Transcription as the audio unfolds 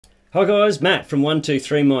Hi guys, Matt from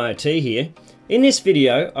 123myot here. In this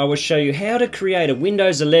video I will show you how to create a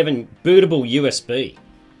Windows 11 bootable USB.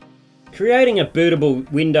 Creating a bootable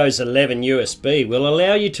Windows 11 USB will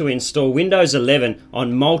allow you to install Windows 11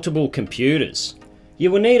 on multiple computers. You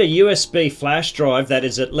will need a USB flash drive that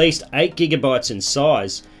is at least 8 GB in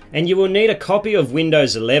size, and you will need a copy of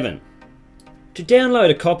Windows 11. To download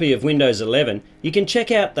a copy of Windows 11, you can check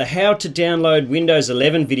out the How to Download Windows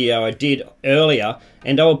 11 video I did earlier,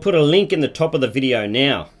 and I will put a link in the top of the video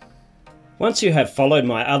now. Once you have followed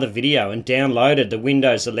my other video and downloaded the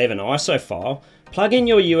Windows 11 ISO file, plug in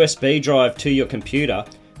your USB drive to your computer.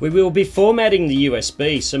 We will be formatting the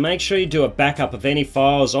USB, so make sure you do a backup of any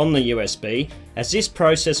files on the USB, as this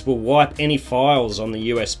process will wipe any files on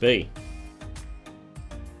the USB.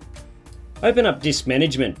 Open up Disk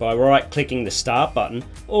Management by right-clicking the Start button,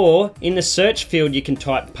 or in the search field you can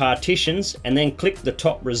type Partitions and then click the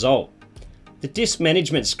top result. The Disk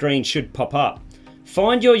Management screen should pop up.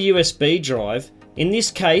 Find your USB drive. In this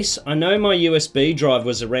case, I know my USB drive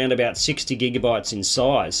was around about 60 GB in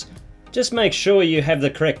size. Just make sure you have the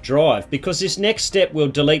correct drive, because this next step will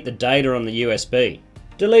delete the data on the USB.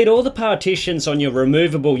 Delete all the partitions on your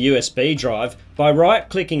removable USB drive by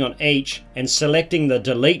right-clicking on each and selecting the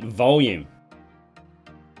Delete Volume.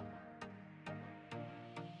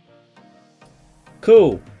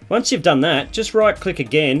 Cool. Once you've done that, just right-click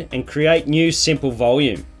again and create New Simple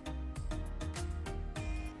Volume.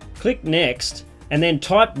 Click Next and then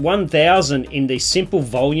type 1000 in the Simple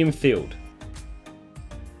Volume field.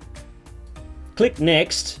 Click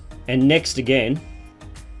Next and Next again,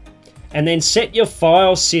 and then set your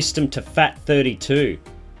file system to FAT32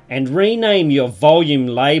 and rename your volume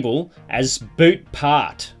label as Boot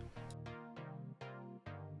Part.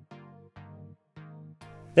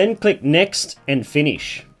 Then click Next and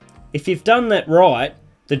Finish. If you've done that right,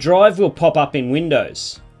 the drive will pop up in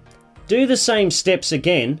Windows. Do the same steps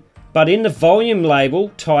again, but in the volume label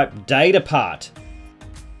type Data Part.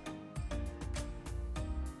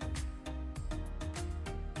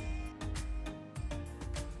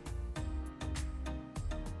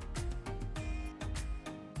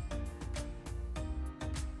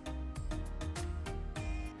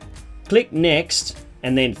 Click Next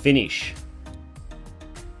and then Finish.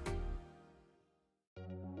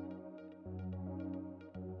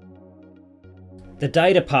 The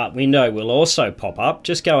Data Part window will also pop up.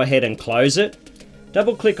 Just go ahead and close it.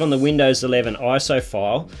 Double click on the Windows 11 ISO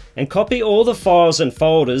file and copy all the files and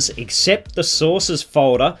folders except the sources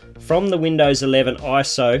folder from the Windows 11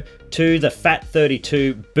 ISO to the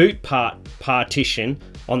FAT32 Boot Part partition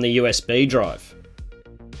on the USB drive.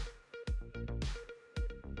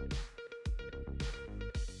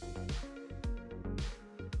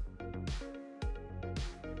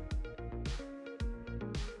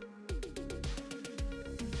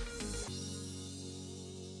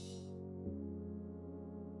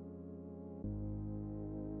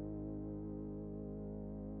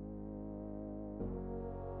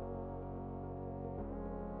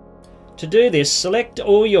 To do this, select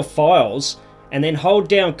all your files and then hold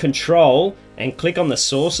down Control and click on the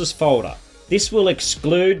Sources folder. This will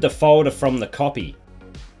exclude the folder from the copy.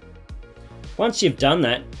 Once you've done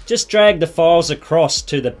that, just drag the files across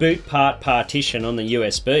to the Boot Part partition on the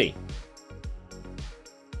USB.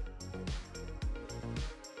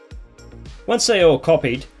 Once they are all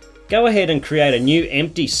copied, go ahead and create a new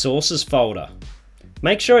empty Sources folder.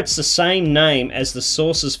 Make sure it's the same name as the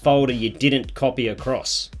Sources folder you didn't copy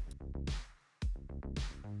across.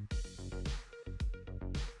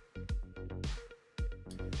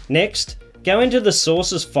 Next, go into the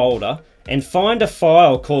Sources folder and find a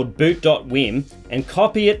file called boot.wim and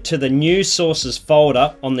copy it to the new Sources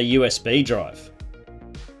folder on the USB drive.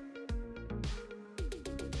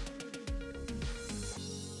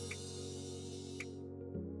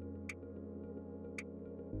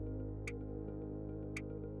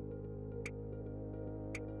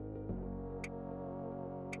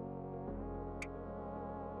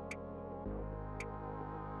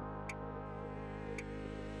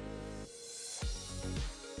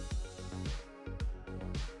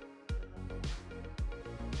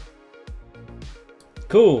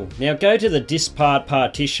 Cool, now go to the Disk Part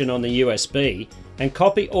partition on the USB and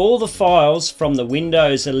copy all the files from the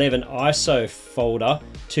Windows 11 ISO folder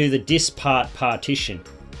to the Disk Part partition.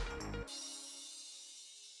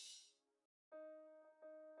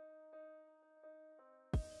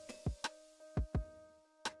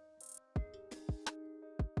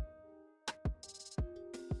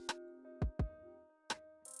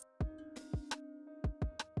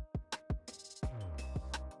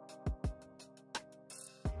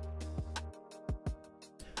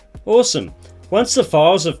 Awesome. Once the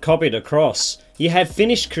files have copied across, you have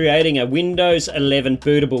finished creating a Windows 11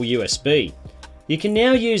 bootable USB. You can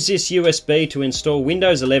now use this USB to install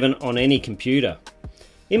Windows 11 on any computer.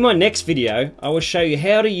 In my next video, I will show you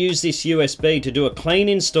how to use this USB to do a clean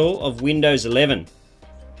install of Windows 11.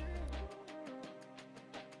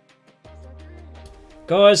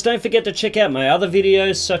 Guys, don't forget to check out my other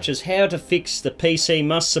videos such as how to fix the PC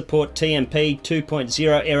must support TMP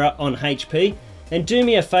 2.0 error on HP. And do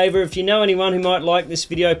me a favour, if you know anyone who might like this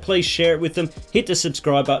video, please share it with them, hit the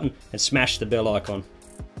subscribe button and smash the bell icon.